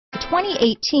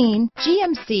2018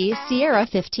 GMC Sierra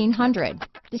 1500.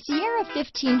 The Sierra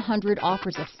 1500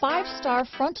 offers a 5-star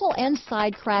frontal and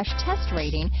side crash test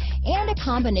rating and a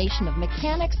combination of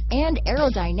mechanics and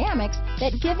aerodynamics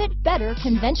that give it better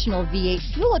conventional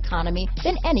V8 fuel economy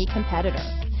than any competitor.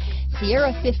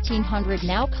 Sierra 1500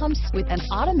 now comes with an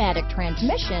automatic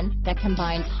transmission that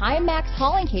combines high max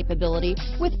hauling capability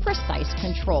with precise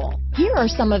control. Here are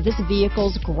some of this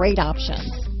vehicle's great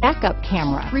options: backup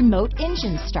camera, remote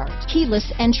engine start,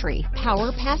 keyless entry,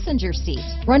 power passenger seat,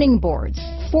 running boards,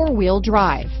 4-wheel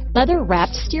drive,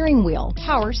 leather-wrapped steering wheel,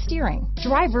 power steering,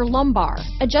 driver lumbar,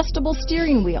 adjustable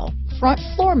steering wheel, front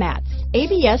floor mats,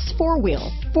 ABS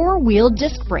 4-wheel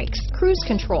disc brakes, cruise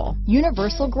control,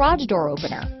 universal garage door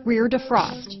opener, rear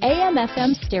defrost,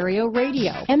 AM/FM stereo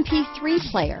radio, MP3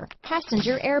 player,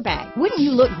 passenger airbag. Wouldn't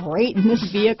you look great in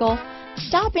this vehicle?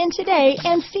 Stop in today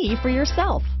and see for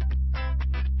yourself.